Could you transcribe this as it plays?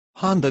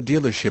Honda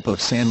dealership of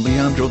San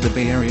Leandro. The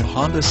Bay Area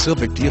Honda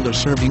Civic dealer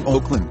serving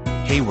Oakland,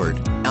 Hayward,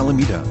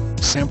 Alameda,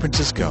 San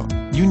Francisco,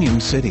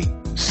 Union City,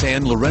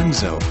 San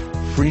Lorenzo,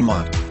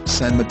 Fremont,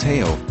 San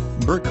Mateo,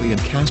 Berkeley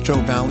and Castro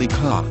Valley,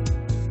 Ca.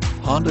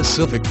 Honda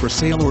Civic for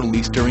sale or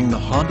lease during the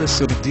Honda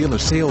Civic dealer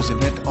sales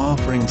event,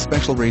 offering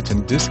special rates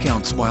and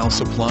discounts while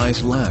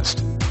supplies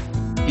last.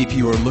 If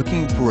you are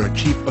looking for a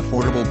cheap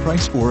affordable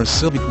price or a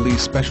Civic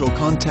lease special,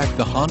 contact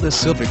the Honda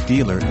Civic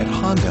dealer at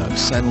Honda of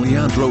San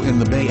Leandro in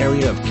the Bay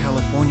Area of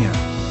California.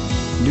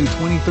 New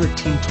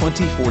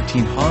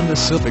 2013-2014 Honda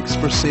Civics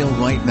for sale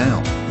right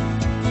now.